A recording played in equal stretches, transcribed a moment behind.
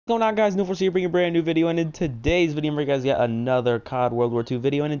What's going on, guys? NewEnforcer here, bringing a brand new video, and in today's video, I'm bringing you guys yet another COD World War II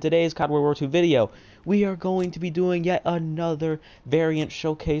video. And in today's COD World War II video, we are going to be doing yet another variant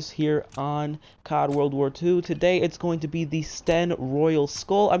showcase here on COD World War II. Today, it's going to be the Sten Royal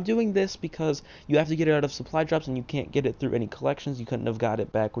Skull. I'm doing this because you have to get it out of supply drops, and you can't get it through any collections. You couldn't have got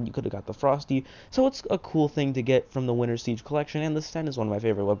it back when you could have got the Frosty, so it's a cool thing to get from the Winter Siege collection. And the Sten is one of my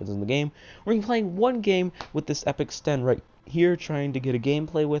favorite weapons in the game. We're going to be playing one game with this epic Sten right here, trying to get a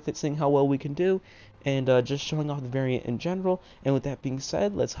gameplay with it, seeing how well we can do, and just showing off the variant in general. And with that being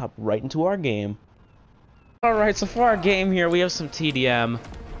said, let's hop right into our game. Alright, so for our game here, we have some TDM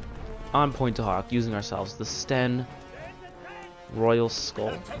on Point to Hawk, using ourselves the Sten Royal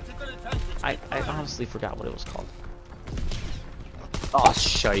Skull. I honestly forgot what it was called. Oh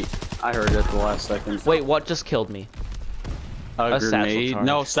shite, I heard it at the last second. Wait, what just killed me? A grenade? satchel charge.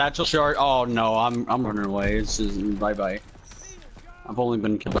 No, satchel shard. Oh no, I'm running away. It's just bye bye. I've only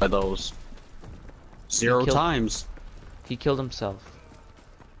been killed by those 0 times. He killed himself.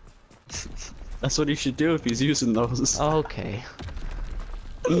 That's what he should do if he's using those. Okay.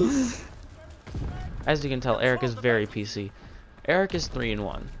 As you can tell, Eric is very PC. Eric is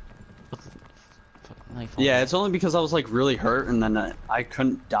 3-in-1. Yeah, it's only because I was like really hurt, and then I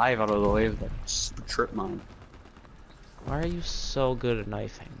couldn't dive out of the way of that trip mine. Why are you so good at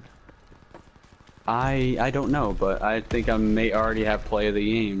knifing? I don't know, but I think I may already have play of the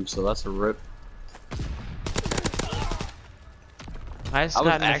game, so that's a rip. I just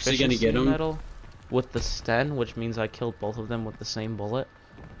got an actually gonna get him medal with the Sten, which means I killed both of them with the same bullet.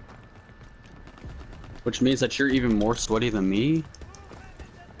 Which means that you're even more sweaty than me?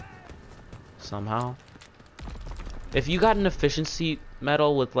 Somehow. If you got an efficiency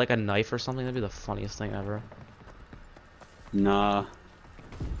medal with like a knife or something, that'd be the funniest thing ever. Nah.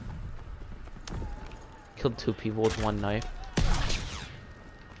 Killed 2 people with 1 knife.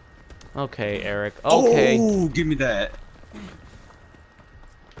 Okay, Eric. Okay. Oh, give me that.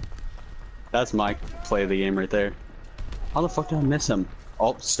 That's my play of the game right there. How the fuck did I miss him?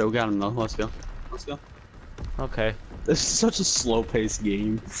 Oh, still got him though. Let's go. Let's go. Okay. This is such a slow-paced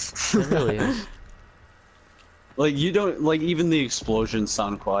game. It really is. Like, you don't, like, even the explosions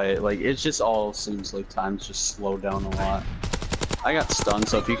sound quiet. Like, it just all seems like time's just slowed down a lot. I got stunned,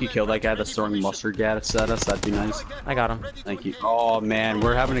 so if you could kill that guy that's throwing mustard gas at us, that'd be nice. I got him. Thank you. Oh, man,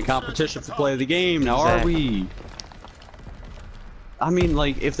 we're having a competition for play of the game now, are we? I mean,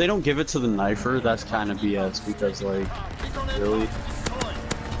 like, if they don't give it to the knifer, that's kind of BS, because, like, really?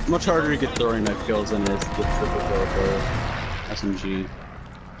 It's much harder to get throwing knife kills than it is to get triple kill with the SMG.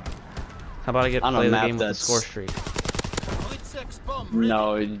 How about I get On play a of the map game with the that's... score streak?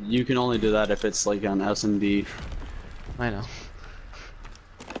 No, you can only do that if it's, like, on SMD. I know.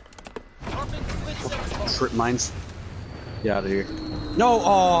 Trip mines. Get out of here. No,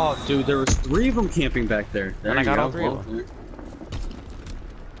 oh, dude, there was 3 of them camping back there. There And I you got go. all 3 of them.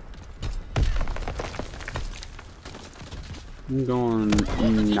 I'm going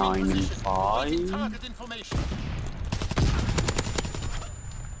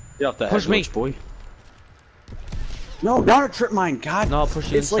 9-5. Get off that Push me, boy. No, not a trip mine. God, no, I'll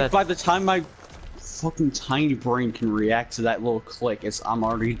push you it's instead. like by the time my fucking tiny brain can react to that little click, I'm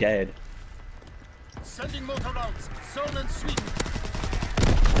already dead. Sending motor rounds. Zone and sweep.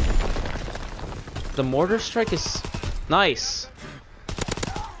 The mortar strike is nice.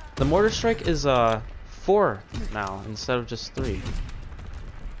 The mortar strike is 4 now instead of just 3.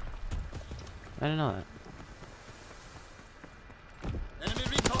 I didn't know that. Enemy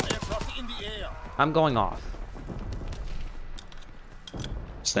recon aircraft in the air. I'm going off.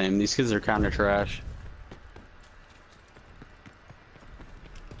 Same. These kids are kind of trash.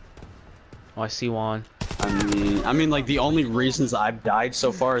 Oh, I see one. I mean, like, the only reasons I've died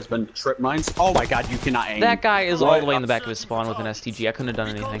so far has been trip mines. Oh my god, you cannot aim. That guy is all the way in the back of his spawn with an STG. I couldn't have done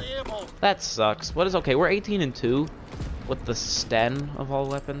anything. That sucks. What is okay? We're 18-2 with the Sten of all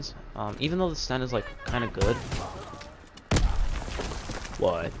weapons. Even though the Sten is like kind of good.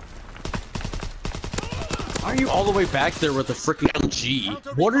 What? Why are you all the way back there with a freaking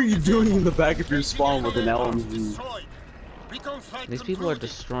LMG? What are you doing in the back of your spawn with an LMG? These people are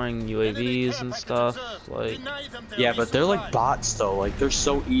destroying UAVs and stuff. Like, yeah, but they're like bots though. Like, they're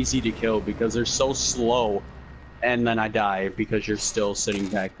so easy to kill because they're so slow. And then I die because you're still sitting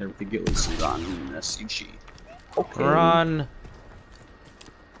back there with the ghillie suit on and an SCG. Okay. run!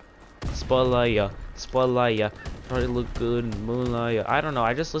 Spotlight, spotlight. Probably look good in moonlight. I don't know.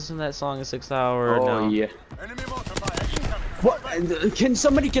 I just listened to that song in 6 hours. Oh yeah. What? Can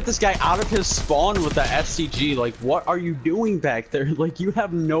somebody get this guy out of his spawn with that SCG? Like, what are you doing back there? Like, you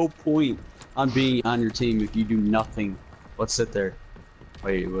have no point on being on your team if you do nothing but sit there.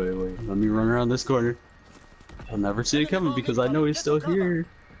 Wait. Let me run around this corner. I'll never see it coming because I know he's still here.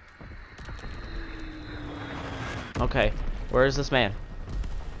 Okay, where is this man?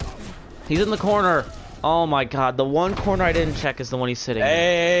 He's in the corner. Oh my god, the one corner I didn't check is the one he's sitting in.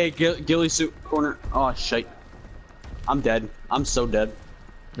 Hey, ghillie suit corner. Oh shit. I'm dead. I'm so dead.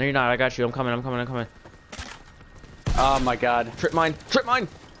 No, you're not. I got you. I'm coming. Oh my god. Trip mine. Trip mine.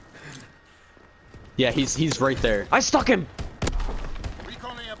 Yeah, he's right there. I stuck him.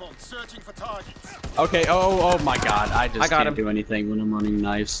 Recon airborne, searching for targets. Okay. Oh my god. I got can't him. do anything when I'm running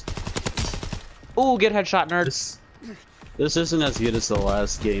knives. Ooh, get headshot, nerd. This isn't as good as the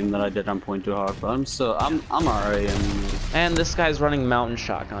last game that I did on Point to Hawk, but I'm alright. And this guy's running mountain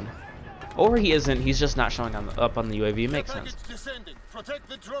shotgun. Or he isn't. He's just not showing up on the UAV. It makes sense. Descending. Protect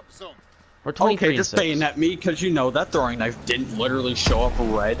the drop zone. We're 23 Okay, just staying at me because you know that throwing knife didn't literally show up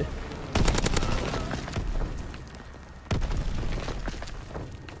red.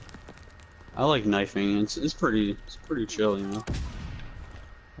 I like knifing. It's pretty chill, you know.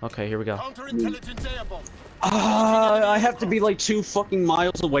 Okay, here we go. Counterintelligence airborne. I have to be like 2 fucking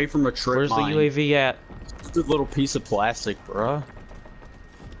miles away from a trip Where's mine. the UAV at? Just a little piece of plastic, bruh.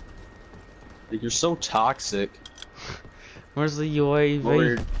 Like, you're so toxic. Where's the UAV?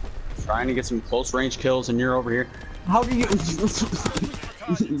 We're trying to get some close range kills and you're over here. How do you...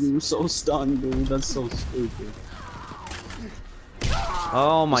 You're so stunned, dude. That's so stupid.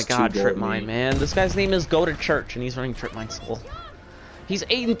 Oh my It's too god, trip gold, mine, man. man. This guy's name is Go to Church, and he's running trip mine school. He's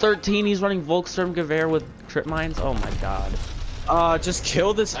 8 and 13. He's running Volkssturmgewehr with trip mines. Oh my god. Just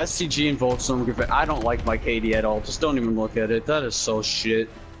kill this SCG and Volkssturmgewehr. I don't like my KD at all. Just don't even look at it. That is so shit.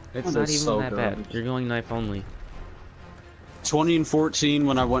 It's That not is even so that bad. garbage. You're going knife only. 20 and 14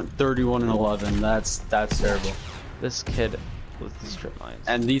 when I went 31 and 11. That's terrible. This kid with the trip mines.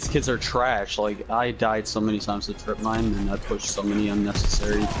 And these kids are trash. Like, I died so many times with trip mine, and I pushed so many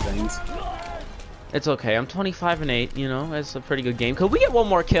unnecessary things. It's okay. I'm 25 and 8. You know, it's a pretty good game. Could we get one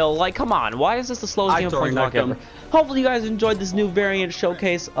more kill? Like, come on. Why is this the slowest game of Point Hawk ever? Hopefully, you guys enjoyed this new variant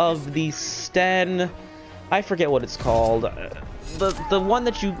showcase of the Sten. I forget what it's called. The one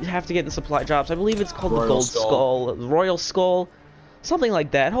that you have to get in supply drops. I believe it's called the Gold Skull, Royal Skull, something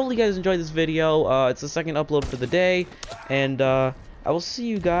like that. Hopefully, you guys enjoyed this video. It's the second upload for the day, and I will see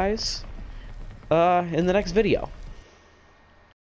you guys in the next video.